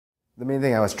The main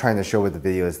thing I was trying to show with the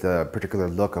video is the particular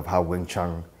look of how Wing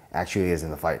Chun actually is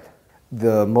in the fight.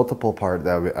 The multiple part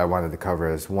that I wanted to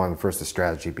cover is one, first the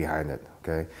strategy behind it,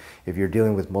 okay? If you're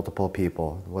dealing with multiple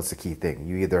people, what's the key thing?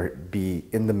 You either be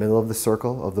in the middle of the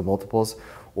circle of the multiples,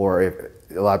 or if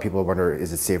a lot of people wonder,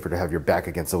 is it safer to have your back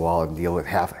against the wall and deal with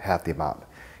half the amount?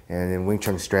 And in Wing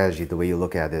Chun strategy, the way you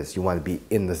look at it is you want to be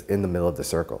in the middle of the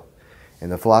circle.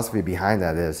 And the philosophy behind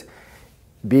that is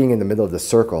being in the middle of the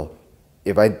circle.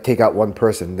 If I take out one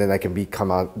person, then I can become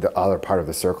out the other part of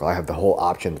the circle. I have the whole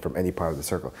option from any part of the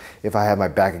circle. If I have my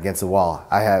back against the wall,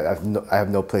 I have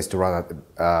no place to run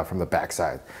from the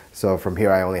backside. So from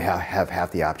here, I only have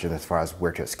half the option as far as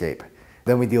where to escape.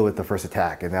 Then we deal with the first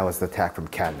attack, and that was the attack from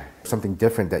Ken. Something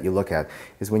different that you look at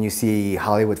is when you see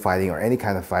Hollywood fighting or any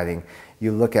kind of fighting,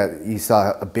 you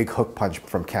saw a big hook punch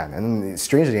from Ken. And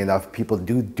strangely enough, people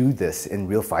do this in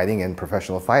real fighting and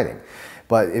professional fighting.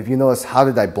 But if you notice, how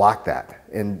did I block that?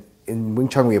 In Wing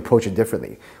Chun, we approach it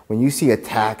differently. When you see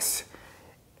attacks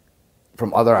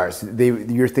from other artists,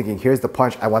 you're thinking, here's the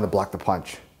punch, I want to block the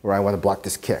punch, or I want to block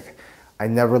this kick. I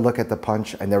never look at the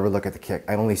punch, I never look at the kick,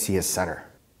 I only see his center.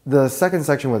 The second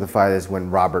section with the fight is when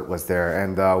Robert was there,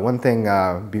 and one thing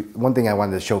I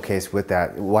wanted to showcase with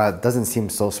that, while it doesn't seem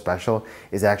so special,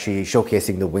 is actually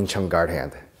showcasing the Wing Chun guard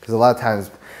hand. Because a lot of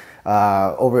times,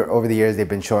 over the years, they've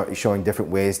been showing different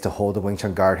ways to hold the Wing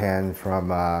Chun guard hand from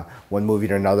one movie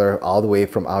to another, all the way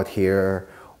from out here,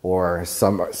 or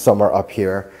somewhere up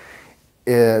here.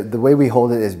 The way we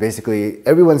hold it is basically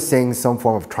everyone's saying some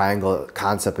form of triangle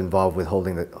concept involved with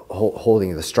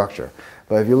holding the structure.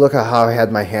 But if you look at how I had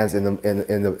my hands in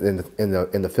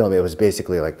the film, it was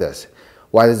basically like this.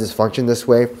 Why does this function this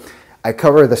way? I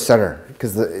cover the center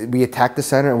because we attack the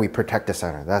center and we protect the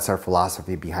center. That's our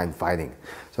philosophy behind fighting.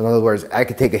 So in other words, I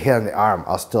could take a hit on the arm,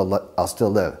 I'll still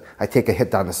live. I take a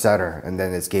hit down the center, and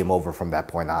then it's game over from that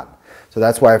point on. So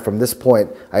that's why from this point,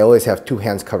 I always have two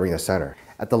hands covering the center.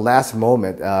 At the last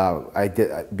moment,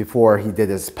 before he did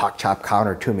his pak chop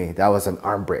counter to me, that was an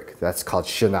arm break. That's called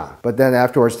Chun. But then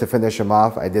afterwards, to finish him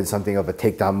off, I did something of a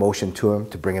takedown motion to him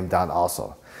to bring him down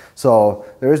also. So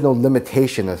there is no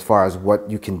limitation as far as what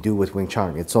you can do with Wing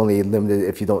Chun. It's only limited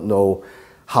if you don't know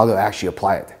how to actually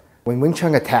apply it. When Wing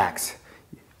Chun attacks,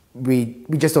 we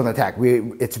just don't attack.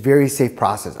 It's a very safe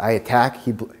process. I attack,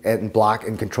 and block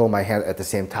and control my hand at the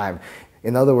same time.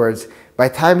 In other words, by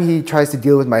the time he tries to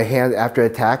deal with my hand after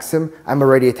it attacks him, I'm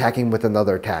already attacking with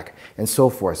another attack, and so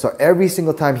forth. So every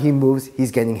single time he moves,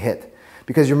 he's getting hit.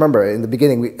 Because remember, in the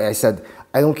beginning, I said,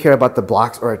 I don't care about the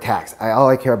blocks or attacks. All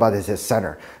I care about is his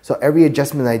center. So every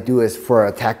adjustment I do is for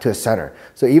an attack to his center.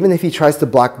 So even if he tries to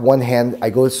block one hand, I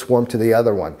go swarm to the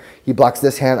other one. He blocks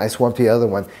this hand, I swarm to the other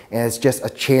one. And it's just a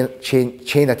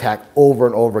chain attack over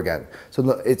and over again. So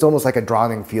it's almost like a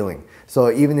drowning feeling. So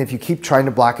even if you keep trying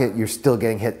to block it, you're still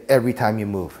getting hit every time you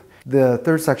move. The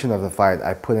third section of the fight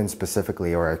I put in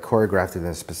specifically, or I choreographed it in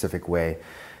a specific way.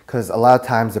 Because a lot of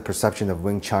times the perception of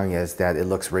Wing Chun is that it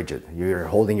looks rigid. You're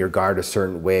holding your guard a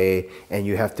certain way and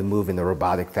you have to move in a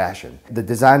robotic fashion. The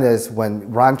design is when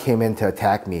Ron came in to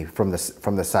attack me from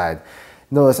the side,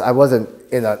 notice I wasn't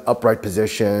in an upright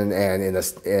position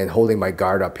and holding my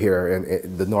guard up here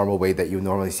in the normal way that you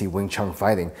normally see Wing Chun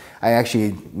fighting. I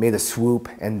actually made a swoop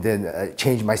and then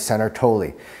changed my center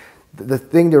totally. The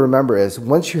thing to remember is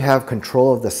once you have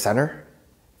control of the center,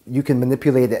 you can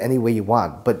manipulate it any way you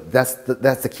want, but that's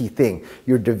the key thing.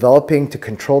 You're developing to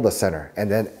control the center, and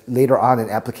then later on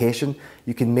in application,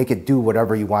 you can make it do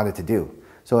whatever you want it to do.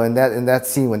 So in that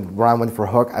scene when Ron went for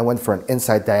a hook, I went for an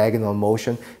inside diagonal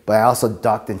motion, but I also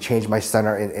ducked and changed my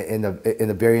center in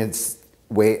a variant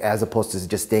way as opposed to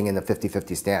just staying in the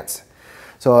 50-50 stance.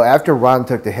 So after Ron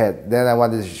took the hit, then I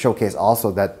wanted to showcase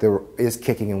also that there is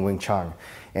kicking in Wing Chun.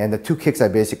 And the two kicks I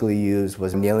basically used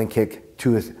was a kneeling kick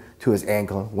to his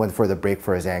ankle, went for the break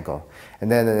for his ankle. And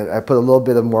then I put a little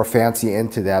bit of more fancy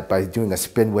into that by doing a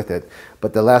spin with it.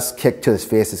 But the last kick to his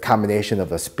face is a combination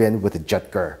of a spin with a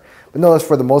jet gur. But notice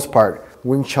for the most part,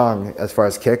 Wing Chun, as far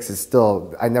as kicks, is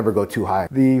still, I never go too high.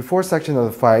 The fourth section of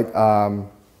the fight,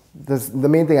 the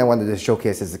main thing I wanted to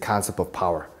showcase is the concept of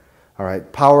power. All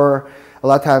right, power, a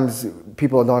lot of times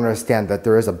people don't understand that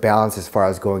there is a balance as far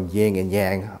as going yin and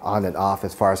yang, on and off,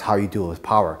 as far as how you deal with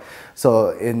power. So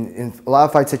in a lot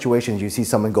of fight situations, you see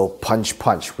someone go punch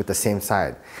with the same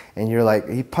side. And you're like,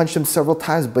 he punched him several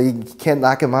times, but you can't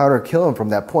knock him out or kill him from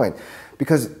that point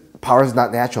because power is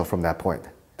not natural from that point.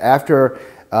 After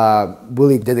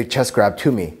Willie did a chest grab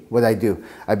to me, what did I do?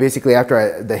 I basically,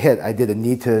 after the hit, I did a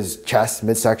knee to his chest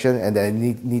midsection and then a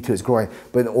knee to his groin.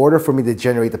 But in order for me to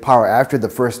generate the power after the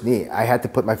first knee, I had to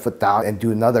put my foot down and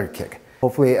do another kick.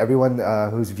 Hopefully everyone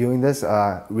who's viewing this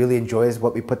really enjoys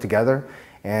what we put together,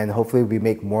 and hopefully we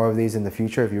make more of these in the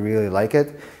future if you really like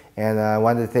it. And I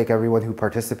wanted to thank everyone who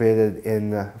participated in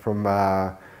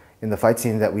the fight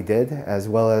scene that we did, as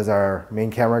well as our main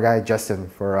camera guy, Justin,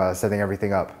 for setting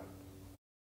everything up.